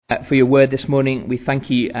For your word this morning. We thank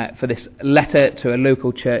you for this letter to a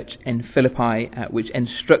local church in Philippi, which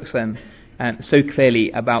instructs them so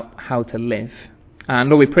clearly about how to live. And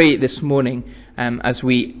Lord, we pray this morning as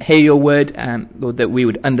we hear your word, Lord, that we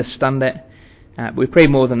would understand it. We pray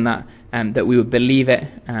more than that, that we would believe it,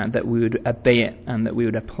 that we would obey it, and that we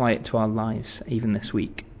would apply it to our lives even this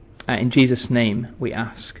week. In Jesus' name we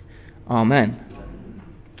ask. Amen.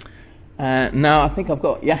 Now I think I've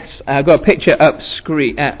got a picture up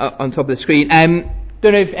screen on top of the screen.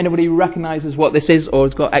 Don't know if anybody recognises what this is or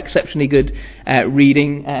has got exceptionally good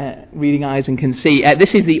reading eyes and can see.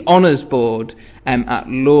 This is the honours board at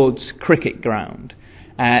Lord's Cricket Ground.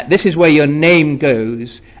 This is where your name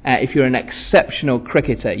goes if you're an exceptional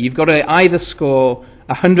cricketer. You've got to either score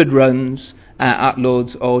 100 runs at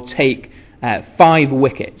Lord's or take 5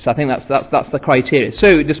 wickets. I think that's the criteria.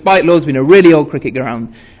 So despite Lord's being a really old cricket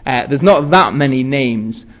ground, there's not that many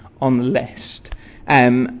names on the list.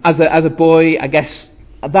 As a boy, I guess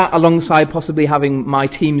that alongside possibly having my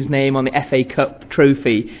team's name on the FA Cup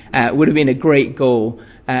trophy would have been a great goal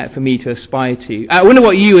for me to aspire to. I wonder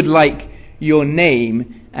what you would like your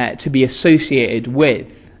name to be associated with.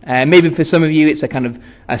 Maybe for some of you it's a kind of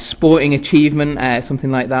a sporting achievement, something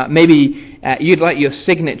like that. Maybe you'd like your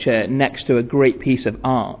signature next to a great piece of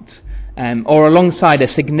art, or alongside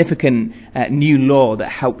a significant new law that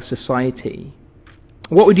helps society.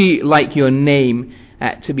 What would you like your name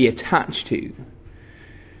to be attached to?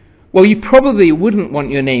 Well, you probably wouldn't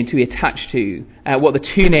want your name to be attached to what the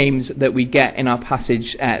two names that we get in our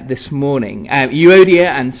passage this morning. Euodia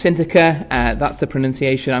and Syntyche, that's the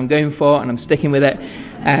pronunciation I'm going for, and I'm sticking with it.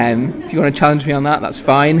 If you want to challenge me on that, that's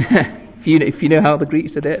fine. if you know how the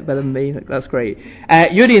Greeks did it better than me, that's great.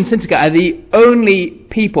 Euodia and Syntyche are the only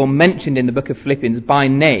people mentioned in the book of Philippians by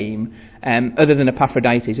name, other than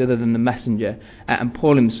Epaphroditus, other than the messenger, and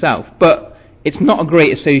Paul himself. But it's not a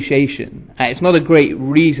great association. It's not a great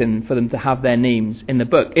reason for them to have their names in the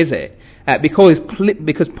book, is it?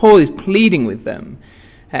 Because Paul is pleading with them.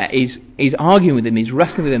 He's arguing with them. He's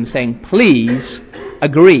wrestling with them, saying, please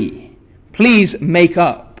agree. Please make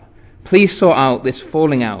up. Please sort out this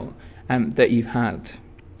falling out that you've had.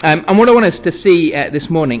 And what I want us to see this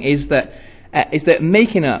morning is that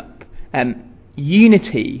making up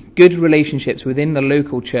unity, good relationships within the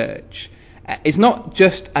local church, it's not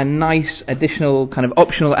just a nice additional kind of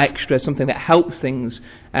optional extra, something that helps things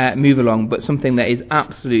move along, but something that is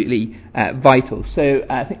absolutely vital. So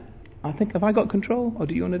I think have I got control, or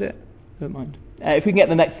do you want to do it? Don't mind. If we can get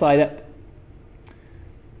the next slide up.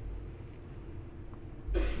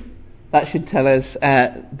 That should tell us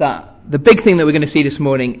that the big thing that we're going to see this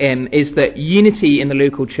morning is that unity in the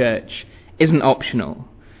local church isn't optional.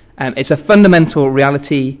 It's a fundamental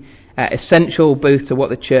reality, essential both to what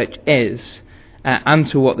the church is and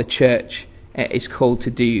to what the church is called to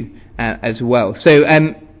do as well. So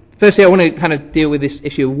firstly I want to kind of deal with this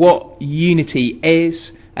issue of what unity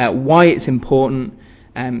is, why it's important.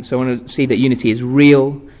 So I want to see that unity is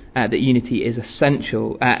real, that unity is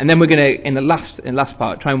essential, and then we're going to, in the last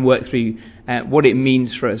part, try and work through what it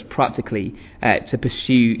means for us practically to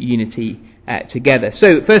pursue unity together.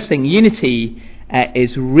 So first thing, unity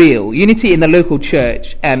is real. Unity in the local church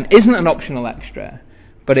isn't an optional extra,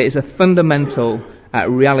 but it is a fundamental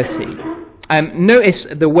reality. Notice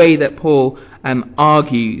the way that Paul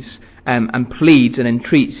argues and pleads and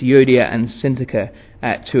entreats Euodia and Syntyche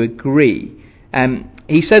to agree.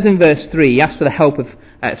 He says in verse 3, he asks for the help of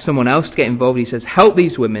someone else to get involved. He says, help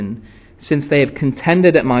these women, since they have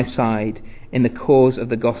contended at my side in the cause of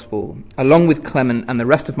the gospel, along with Clement and the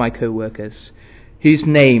rest of my co-workers, whose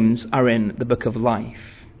names are in the book of life.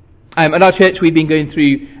 At our church, we've been going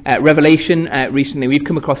through Revelation recently. We've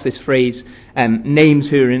come across this phrase, names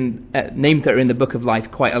that are in the book of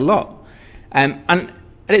life, quite a lot. And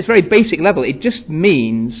at its very basic level, it just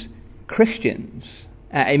means Christians.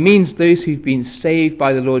 It means those who've been saved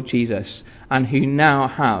by the Lord Jesus and who now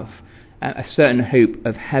have a certain hope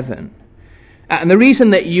of heaven. And the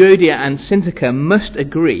reason that Euodia and Syntyche must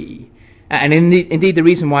agree, and indeed the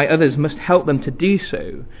reason why others must help them to do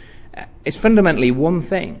so, is fundamentally one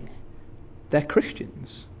thing. They're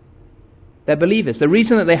Christians. They're believers. The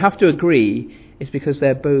reason that they have to agree is because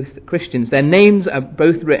they're both Christians. Their names are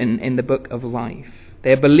both written in the book of life.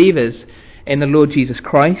 They're believers in the Lord Jesus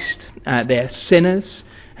Christ. They're sinners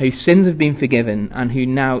whose sins have been forgiven and who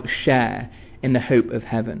now share in the hope of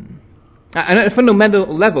heaven. And at a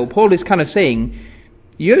fundamental level, Paul is kind of saying,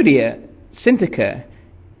 Euodia, Syntyche,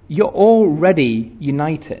 you're already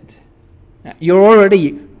united. You're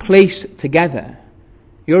already placed together.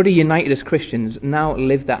 You're already united as Christians. Now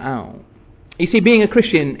live that out. You see, being a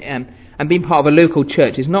Christian and being part of a local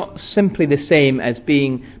church is not simply the same as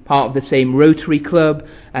being part part of the same Rotary Club,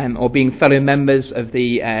 or being fellow members of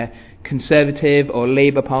the Conservative or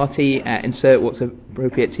Labour Party, insert what's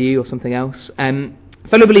appropriate to you or something else.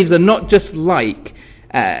 Fellow believers are not just like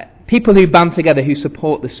people who band together who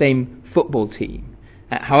support the same football team,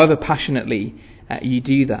 however passionately you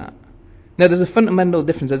do that. No, there's a fundamental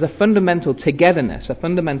difference. There's a fundamental togetherness, a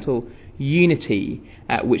fundamental unity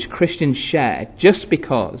which Christians share just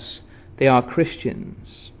because they are Christians.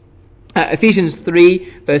 Ephesians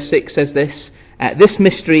 3 verse 6 says this, this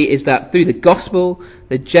mystery is that through the gospel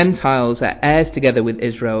the Gentiles are heirs together with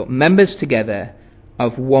Israel, members together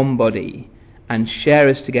of one body, and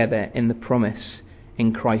sharers together in the promise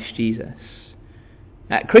in Christ Jesus.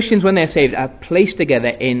 Christians, when they're saved, are placed together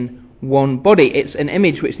in one body. It's an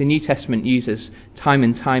image which the New Testament uses time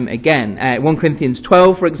and time again. 1 Corinthians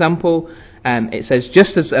 12, for example, it says,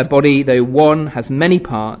 just as a body, though one, has many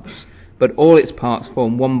parts, but all its parts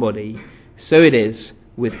form one body, so it is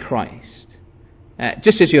with Christ.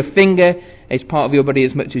 Just as your finger is part of your body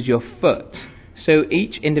as much as your foot, so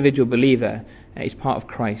each individual believer is part of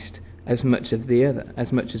Christ as much as the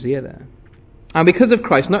other. And because of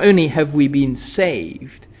Christ, not only have we been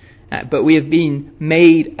saved, but we have been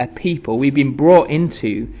made a people. We've been brought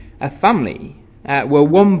into a family. We're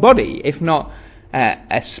one body, if not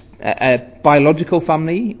a biological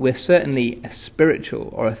family. We're certainly a spiritual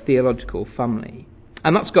or a theological family.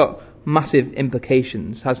 And that's got massive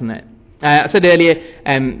implications, hasn't it? I said earlier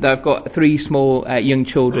that I've got 3 small young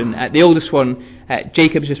children. The oldest one,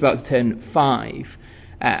 Jacob's just about to turn 5.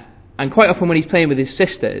 And quite often when he's playing with his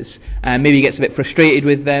sisters, maybe he gets a bit frustrated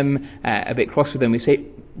with them, a bit cross with them, we say,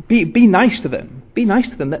 be nice to them. Be nice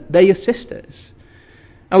to them. They're your sisters.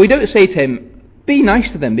 And we don't say to him, be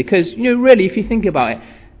nice to them, because, really, if you think about it,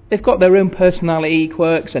 they've got their own personality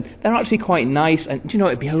quirks, and they're actually quite nice, and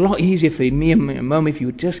it'd be a lot easier for me and my mum if you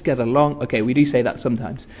would just get along. Okay, we do say that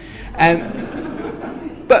sometimes.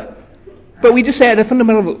 But we just say at a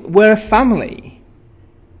fundamental level, we're a family.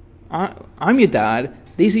 I'm your dad,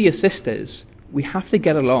 these are your sisters. We have to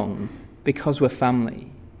get along because we're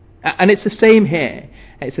family. And it's the same here.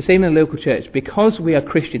 It's the same in the local church. Because we are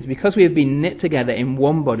Christians, because we have been knit together in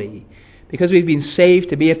one body, because we've been saved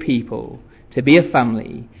to be a people, to be a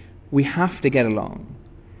family, we have to get along.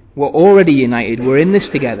 We're already united. We're in this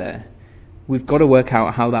together. We've got to work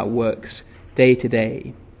out how that works day to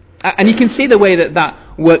day. And you can see the way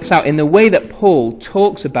that works out in the way that Paul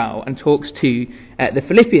talks about and talks to the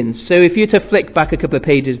Philippians. So if you were to flick back a couple of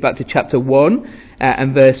pages back to chapter 1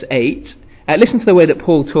 and verse 8, listen to the way that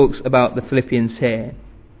Paul talks about the Philippians here.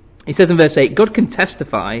 He says in verse 8, God can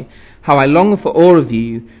testify how I long for all of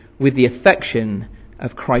you with the affection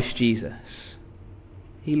of Christ Jesus.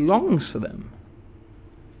 He longs for them.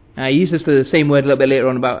 He uses the same word a little bit later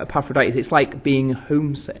on about Epaphroditus. It's like being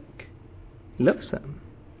homesick. He loves them.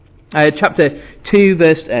 Chapter 2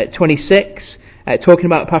 verse 26, talking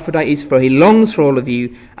about Epaphroditus, for he longs for all of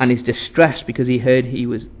you and is distressed because he heard he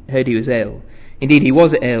was ill. Indeed, he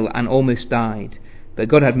was ill and almost died. But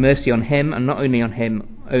God had mercy on him, and not only on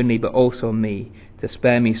him only, but also on me, to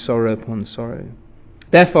spare me sorrow upon sorrow.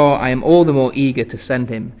 Therefore I am all the more eager to send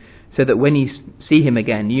him, so that when you see him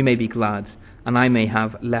again, you may be glad, and I may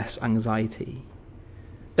have less anxiety.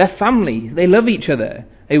 They're family. They love each other.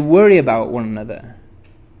 They worry about one another.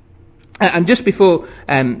 And just before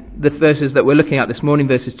the verses that we're looking at this morning,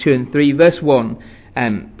 verses 2 and 3, verse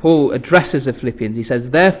 1, Paul addresses the Philippians. He says,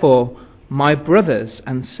 therefore, my brothers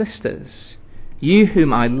and sisters, you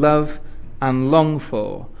whom I love and long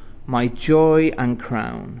for, my joy and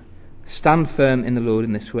crown, stand firm in the Lord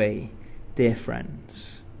in this way, dear friends.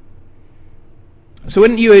 So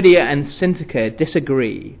when Euodia and Syntyche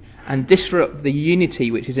disagree and disrupt the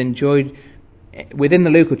unity which is enjoyed within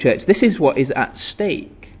the local church, this is what is at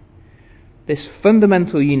stake. This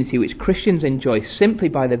fundamental unity which Christians enjoy simply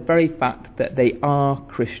by the very fact that they are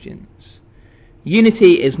Christians.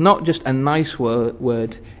 Unity is not just a nice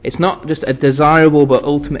word. It's not just a desirable but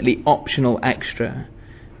ultimately optional extra.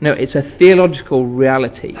 No, it's a theological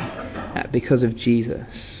reality because of Jesus.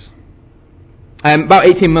 About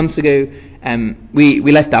 18 months ago,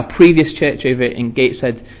 we left our previous church over in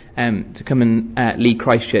Gateshead to come and lead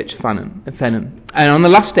Christchurch Fenham. And on the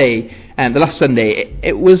last day, the last Sunday,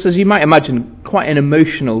 it was, as you might imagine, quite an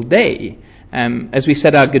emotional day. As we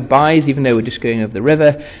said our goodbyes, even though we're just going over the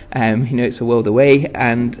river, it's a world away,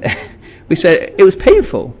 and we said it was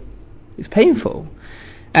painful. It's painful.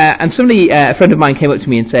 And somebody, a friend of mine, came up to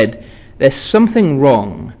me and said, "There's something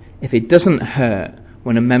wrong if it doesn't hurt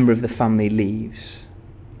when a member of the family leaves.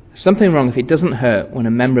 Something wrong if it doesn't hurt when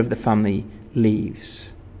a member of the family leaves."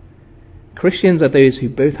 Christians are those who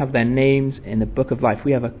both have their names in the book of life.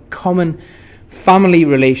 We have a common family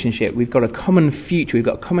relationship, we've got a common future, we've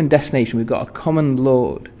got a common destination, we've got a common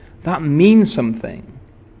Lord. That means something.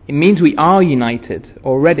 It means we are united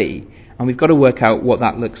already, and we've got to work out what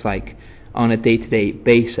that looks like on a day-to-day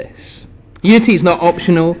basis. Unity is not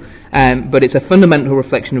optional, but it's a fundamental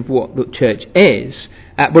reflection of what the church is.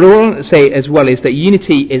 But what I want to say as well is that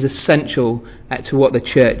unity is essential to what the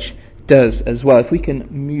church does as well. If we can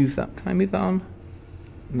move that. Can I move that on?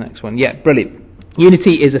 Next one. Yeah, brilliant.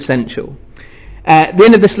 Unity is essential. At the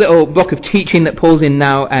end of this little block of teaching that Paul's in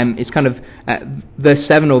now is kind of verse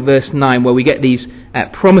 7 or verse 9, where we get these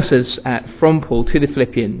promises from Paul to the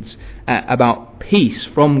Philippians about peace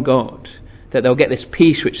from God, that they'll get this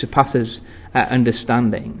peace which surpasses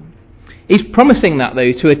understanding. He's promising that,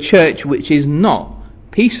 though, to a church which is not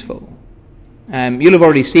peaceful. You'll have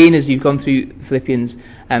already seen, as you've gone through Philippians,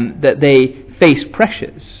 that they face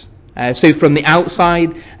pressures. So from the outside,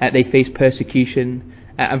 they face persecution,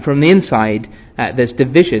 and from the inside, there's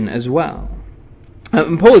division as well.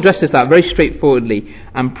 And Paul addresses that very straightforwardly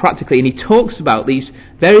and practically, and he talks about these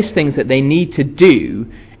various things that they need to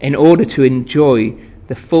do in order to enjoy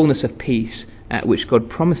the fullness of peace which God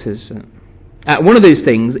promises. One of those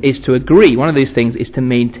things is to agree. One of those things is to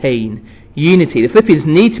maintain unity. The Philippians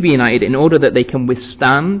need to be united in order that they can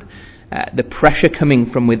withstand the pressure coming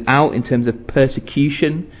from without in terms of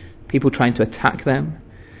persecution, people trying to attack them.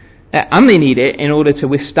 And they need it in order to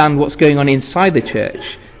withstand what's going on inside the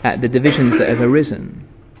church, the divisions that have arisen.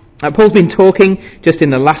 Paul's been talking just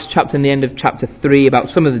in the last chapter, in the end of chapter 3,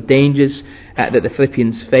 about some of the dangers that the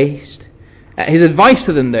Philippians faced. His advice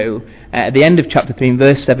to them, though, at the end of chapter 3, in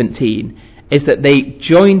verse 17, is that they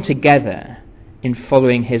join together in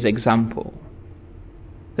following his example.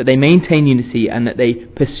 That they maintain unity and that they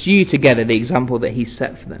pursue together the example that he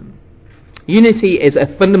set for them. Unity is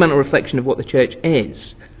a fundamental reflection of what the church is,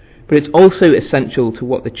 but it's also essential to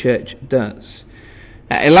what the church does.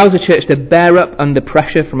 It allows the church to bear up under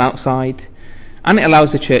pressure from outside, and it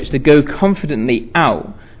allows the church to go confidently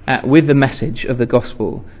out with the message of the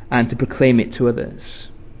gospel and to proclaim it to others.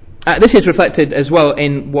 This is reflected as well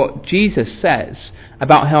in what Jesus says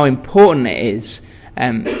about how important it is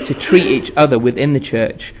to treat each other within the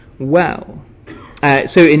church well.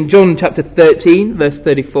 So in John chapter 13, verse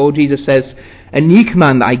 34, Jesus says, "A new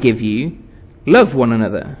command I give you, love one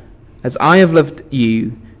another. As I have loved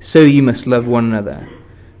you, so you must love one another.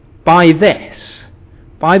 By this,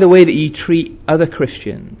 by the way that you treat other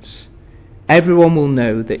Christians, everyone will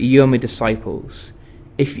know that you are my disciples,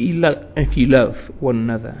 if you love one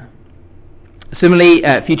another." Similarly,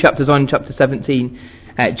 a few chapters on, chapter 17,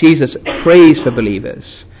 Jesus prays for believers,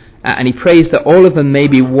 and he prays that all of them may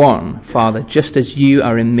be one, Father, just as you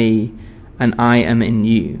are in me and I am in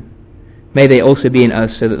you. May they also be in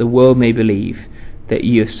us, so that the world may believe that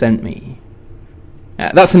you have sent me.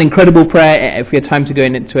 That's an incredible prayer. If we had time to go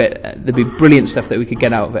into it, there'd be brilliant stuff that we could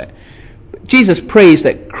get out of it. Jesus prays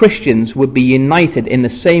that Christians would be united in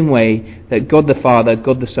the same way that God the Father,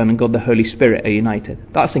 God the Son, and God the Holy Spirit are united.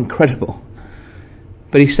 That's incredible.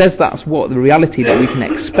 But he says that's what the reality that we can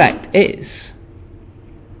expect is.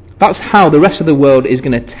 That's how the rest of the world is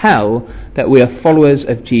going to tell that we are followers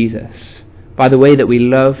of Jesus, by the way that we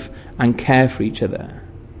love and care for each other.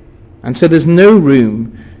 And so there's no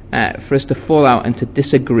room for us to fall out and to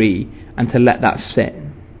disagree and to let that sit.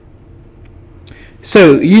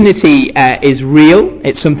 So unity is real.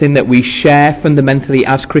 It's something that we share fundamentally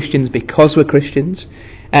as Christians because we're Christians.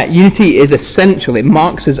 Unity is essential. It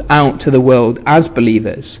marks us out to the world as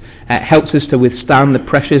believers. It helps us to withstand the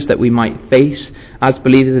pressures that we might face as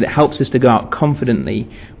believers, and it helps us to go out confidently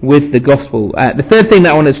with the gospel. The third thing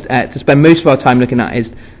that I want us to spend most of our time looking at is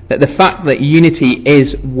that the fact that unity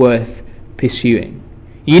is worth pursuing.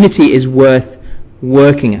 Unity is worth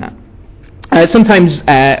working at. Sometimes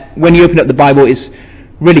when you open up the Bible, it's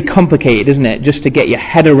really complicated, isn't it? Just to get your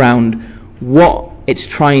head around what it's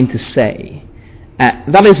trying to say.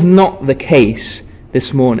 That is not the case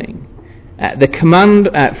this morning. The command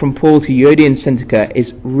from Paul to Euodia and Syntyche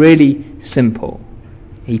is really simple.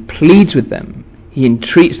 He pleads with them. He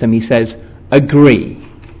entreats them. He says, agree.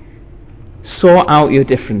 Sort out your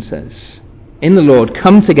differences. In the Lord,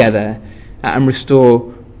 come together and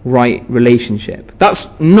restore right relationship. That's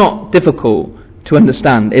not difficult to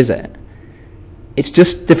understand, is it? It's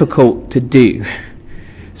just difficult to do.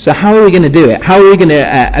 So how are we going to do it? How are we going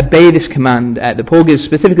to obey this command that Paul gives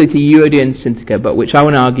specifically to Euodia and Syntyche, but which I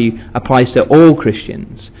want to argue applies to all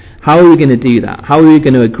Christians? How are we going to do that? How are we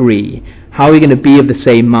going to agree? How are we going to be of the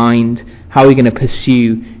same mind? How are we going to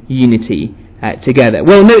pursue unity together?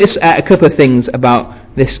 Well, notice a couple of things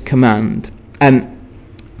about this command.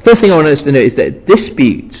 First thing I want us to note is that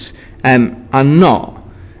disputes are not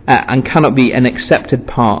and cannot be an accepted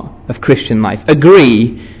part of Christian life.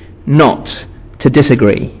 Agree not to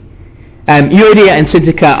disagree. Euodia and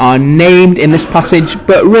Syntyche are named in this passage,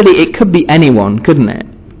 but really it could be anyone, couldn't it?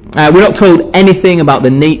 We're not told anything about the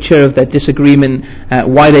nature of their disagreement,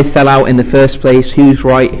 why they fell out in the first place, who's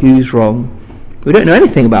right, who's wrong. We don't know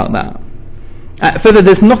anything about that. Further,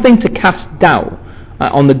 there's nothing to cast doubt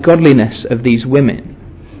on the godliness of these women.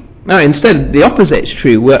 No, instead, the opposite is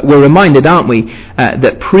true. We're reminded, aren't we,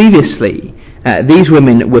 that previously these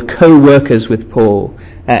women were co-workers with Paul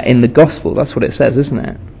in the gospel. That's what it says, isn't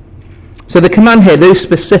it? So the command here, though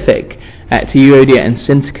specific to Euodia and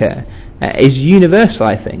Syntyche, is universal,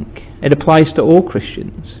 I think. It applies to all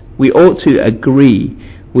Christians. We ought to agree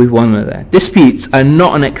with one another. Disputes are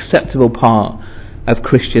not an acceptable part of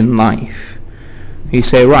Christian life. You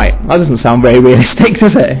say, right, that doesn't sound very realistic,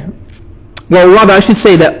 does it? Well, rather, I should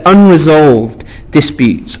say that unresolved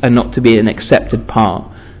disputes are not to be an accepted part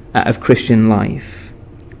of Christian life.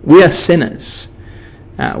 We are sinners.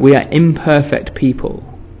 We are imperfect people.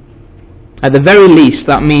 At the very least,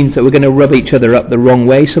 that means that we're going to rub each other up the wrong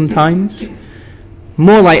way sometimes.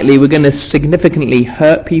 More likely, we're going to significantly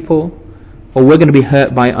hurt people, or we're going to be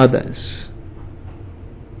hurt by others.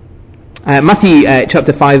 Matthew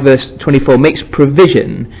chapter 5 verse 24 makes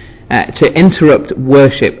provision to interrupt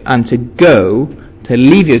worship and to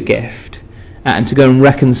leave your gift and to go and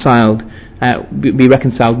be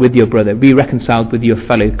reconciled with your brother, be reconciled with your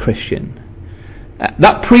fellow Christian.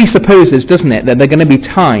 That presupposes, doesn't it, that there are going to be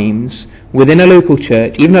times within a local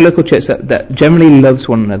church, even a local church that generally loves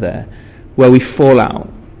one another, where we fall out,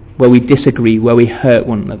 where we disagree, where we hurt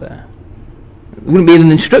one another. There wouldn't be an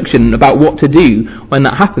instruction about what to do when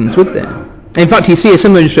that happens, would there? In fact, you see a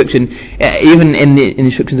similar instruction even in the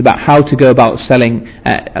instructions about how to go about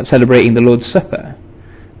celebrating the Lord's Supper.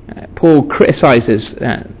 Paul criticises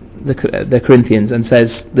the Corinthians and says,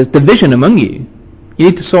 there's division among you.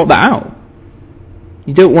 You need to sort that out.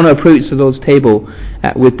 You don't want to approach the Lord's table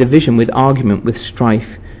with division, with argument, with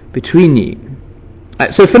strife between you.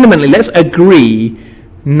 So fundamentally, let's agree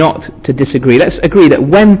not to disagree. Let's agree that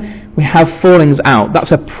when we have fallings out,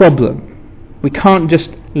 that's a problem. We can't just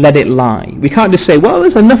let it lie. We can't just say, well,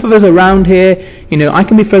 there's enough of us around here, I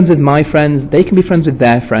can be friends with my friends, they can be friends with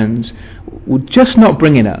their friends. We'll just not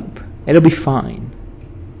bring it up. It'll be fine.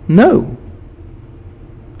 No.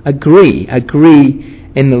 Agree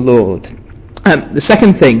in the Lord. The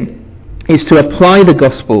second thing is to apply the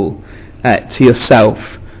gospel to yourself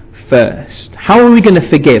first. How are we going to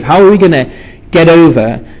forgive? How are we going to get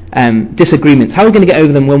over disagreements? How are we going to get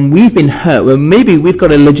over them when we've been hurt? When maybe we've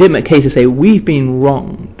got a legitimate case to say we've been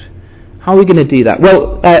wronged. How are we going to do that?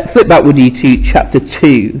 Well, flip back with you to chapter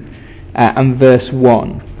 2 and verse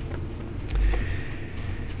 1.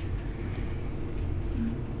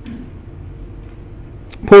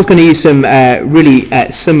 Paul's going to use some really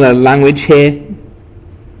similar language here.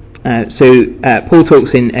 Paul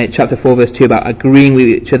talks in chapter 4 verse 2 about agreeing with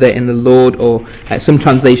each other in the Lord, or some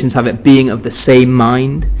translations have it being of the same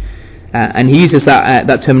mind. And he uses that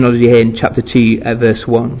terminology here in chapter 2 verse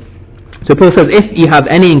 1. So Paul says, if you have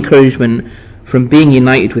any encouragement from being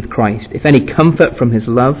united with Christ, if any comfort from his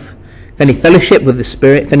love, if any fellowship with the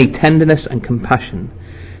Spirit, if any tenderness and compassion,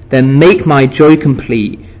 then make my joy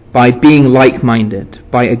complete by being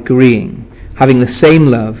like-minded, by agreeing, having the same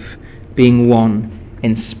love, being one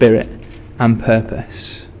in spirit and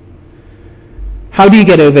purpose. How do you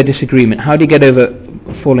get over disagreement? How do you get over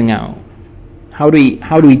falling out? How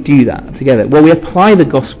do we do that together? Well, we apply the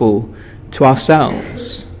gospel to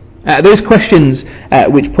ourselves. Those questions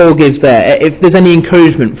which Paul gives there, if there's any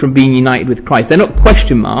encouragement from being united with Christ, they're not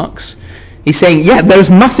question marks. He's saying, yeah, there's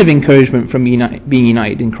massive encouragement from being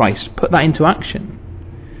united in Christ. Put that into action.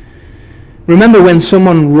 Remember, when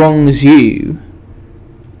someone wrongs you,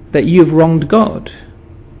 that you have wronged God.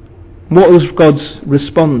 What was God's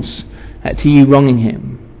response to you wronging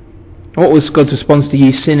him? What was God's response to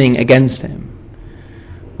you sinning against him?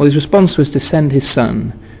 Well, his response was to send his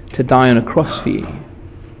Son to die on a cross for you.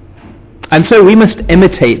 And so we must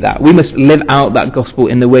imitate that. We must live out that gospel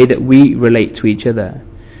in the way that we relate to each other.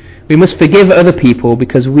 We must forgive other people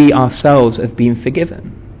because we ourselves have been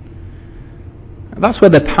forgiven. That's where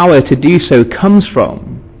the power to do so comes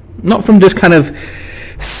from. Not from just kind of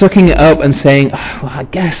sucking it up and saying, well, I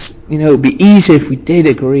guess, it would be easier if we did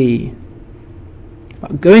agree.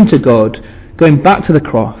 But going to God, going back to the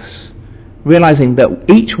cross, realizing that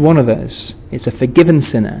each one of us is a forgiven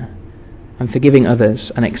sinner, and forgiving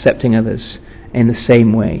others and accepting others in the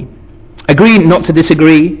same way. Agree not to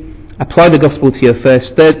disagree. Apply the gospel to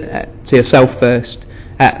yourself first.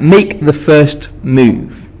 Make the first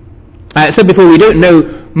move. I said before, we don't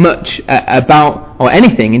know much about or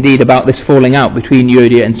anything indeed about this falling out between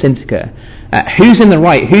Euodia and Syntyche. Who's in the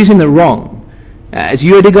right? Who's in the wrong? Has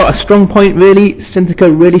Euodia got a strong point really?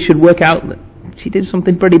 Syntyche really should work out that she did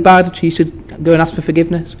something pretty bad, she should go and ask for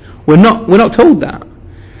forgiveness? We're not told that.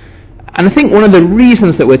 And I think one of the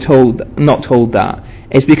reasons that we're not told that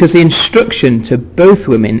is because the instruction to both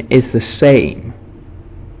women is the same.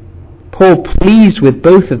 Paul pleads with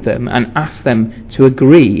both of them and asks them to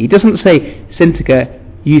agree. He doesn't say, Syntyche,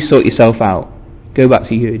 you sort yourself out, go back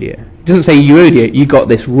to Euodia. He doesn't say, Euodia, you got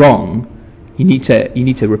this wrong, you need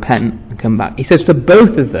to repent and come back. He says to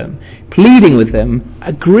both of them, pleading with them,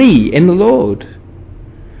 agree in the Lord.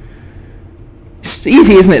 It's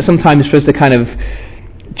easy, isn't it, sometimes for us to kind of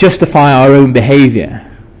justify our own behaviour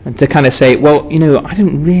and to kind of say, well, I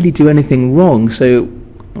didn't really do anything wrong, so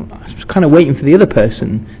I was kind of waiting for the other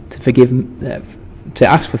person to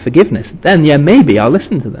ask for forgiveness. Then, maybe I'll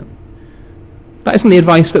listen to them. That isn't the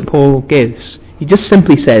advice that Paul gives. He just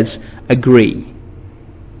simply says, agree.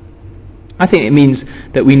 I think it means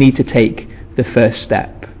that we need to take the first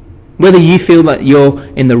step. Whether you feel that you're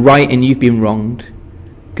in the right and you've been wronged,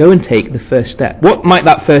 go and take the first step. What might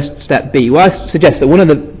that first step be? Well, I suggest that one of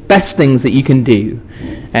the best things that you can do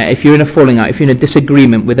if you're in a falling out, if you're in a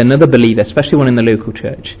disagreement with another believer, especially one in the local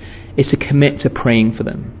church, is to commit to praying for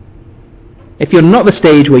them. If you're not at the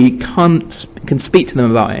stage where you can speak to them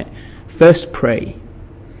about it, first pray.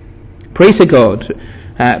 Pray to God.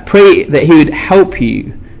 Pray that He would help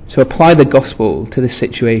you to apply the gospel to this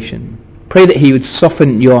situation. Pray that He would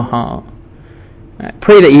soften your heart.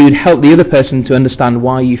 Pray that He would help the other person to understand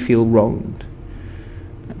why you feel wronged.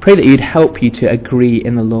 Pray that He would help you to agree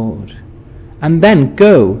in the Lord. And then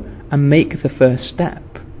go and make the first step.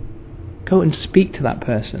 Go and speak to that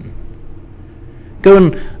person. Go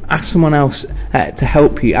and ask someone else to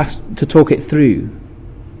help you, ask to talk it through.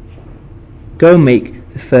 Go and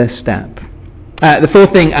make the first step. The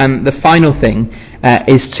fourth thing and the final thing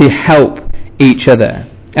is to help each other.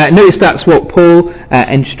 Notice that's what Paul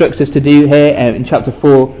instructs us to do here in chapter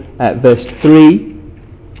 4, verse 3.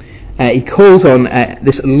 He calls on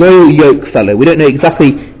this low yoke fellow. We don't know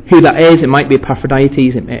exactly who that is. It might be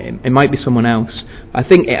Epaphroditus, it might be someone else. I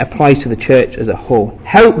think it applies to the church as a whole.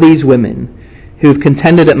 Help these women who have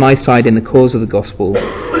contended at my side in the cause of the gospel,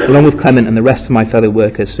 along with Clement and the rest of my fellow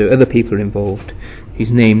workers, so other people are involved whose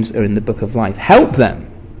names are in the book of life. Help them.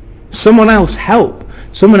 Someone else help.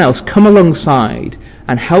 Someone else come alongside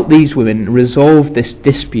and help these women resolve this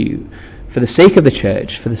dispute for the sake of the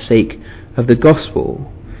church, for the sake of the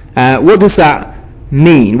gospel. What does that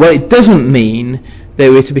mean? Well, it doesn't mean that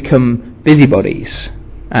we're to become busybodies.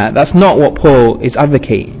 That's not what Paul is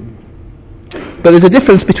advocating. But there's a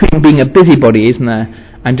difference between being a busybody, isn't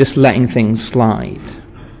there, and just letting things slide.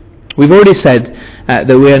 We've already said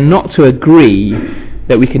that we are not to agree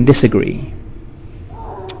that we can disagree.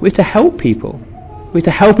 We're to help people. We're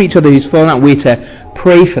to help each other who's fallen out. We're to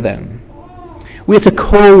pray for them. We're to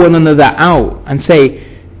call one another out and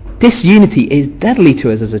say, disunity is deadly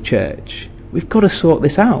to us as a church. We've got to sort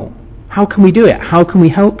this out. How can we do it? How can we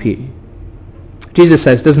help you? Jesus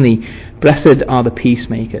says, doesn't he, blessed are the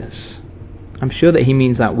peacemakers. I'm sure that he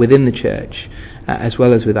means that within the church as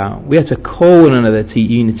well as without. We are to call one another to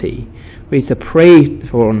unity. We're to pray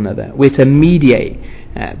for one another. We're to mediate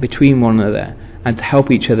between one another and to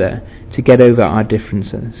help each other to get over our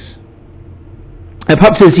differences.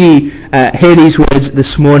 Perhaps as you hear these words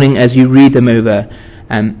this morning, as you read them over,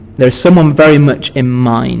 there's someone very much in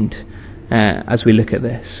mind as we look at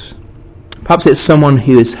this. Perhaps it's someone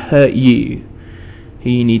who has hurt you, who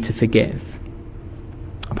you need to forgive.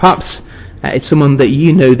 Perhaps it's someone that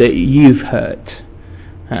you know that you've hurt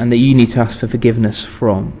and that you need to ask for forgiveness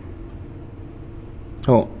from.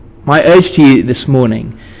 My urge to you this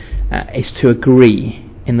morning is to agree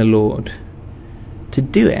in the Lord, to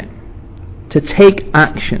do it, to take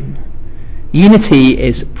action. Unity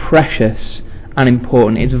is precious and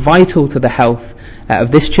important. It's vital to the health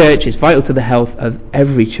of this church. It's vital to the health of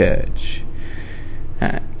every church.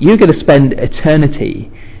 You're going to spend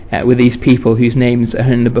eternity with these people whose names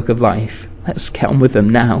are in the book of life. Let's get on with them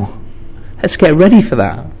now. Let's get ready for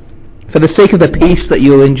that. For the sake of the peace that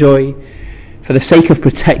you'll enjoy, for the sake of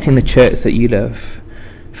protecting the church that you love,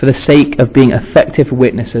 for the sake of being effective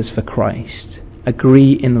witnesses for Christ,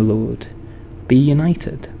 agree in the Lord. Be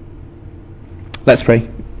united. Let's pray.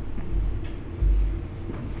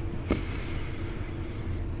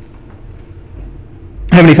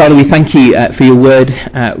 Heavenly Father, we thank you for your word.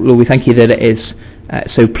 Lord, we thank you that it is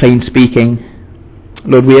so plain speaking.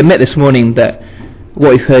 Lord, we admit this morning that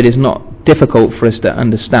what we've heard is not difficult for us to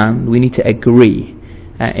understand. We need to agree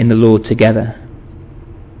in the Lord together.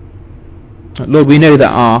 Lord, we know that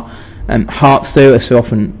our Hearts, though, are so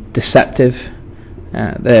often deceptive.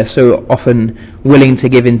 They're so often willing to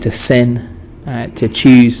give in to sin, to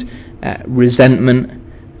choose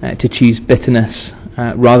resentment, to choose bitterness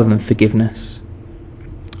rather than forgiveness.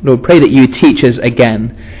 Lord, pray that you teach us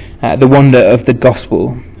again the wonder of the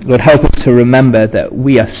gospel. Lord, help us to remember that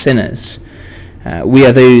we are sinners. We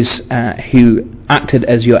are those who acted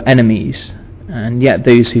as your enemies, and yet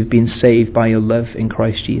those who've been saved by your love in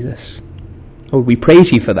Christ Jesus. Lord, we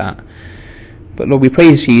praise you for that. But Lord, we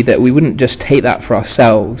praise you that we wouldn't just take that for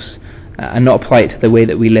ourselves and not apply it to the way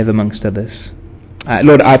that we live amongst others.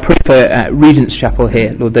 Lord, I pray for Regent's Chapel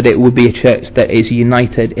here, Lord, that it would be a church that is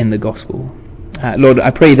united in the gospel. Lord, I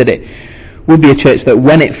pray that it would be a church that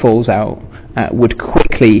when it falls out would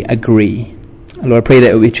quickly agree. Lord, I pray that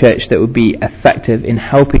it would be a church that would be effective in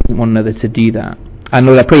helping one another to do that. And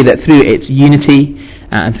Lord, I pray that through its unity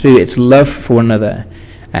and through its love for one another,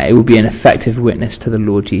 it will be an effective witness to the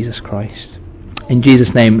Lord Jesus Christ. In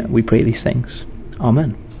Jesus' name we pray these things.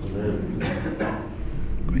 Amen.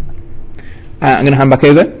 I'm going to hand back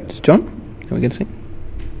over to John. Are we going to sing?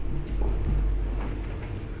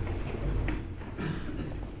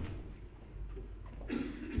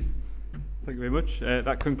 Thank you very much.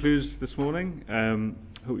 That concludes this morning.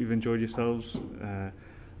 Hope you've enjoyed yourselves.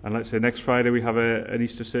 And like I say, next Friday we have an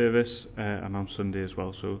Easter service, and on Sunday as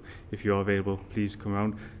well. So if you are available, please come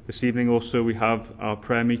around. This evening also we have our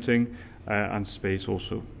prayer meeting and space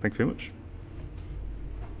also. Thank you very much.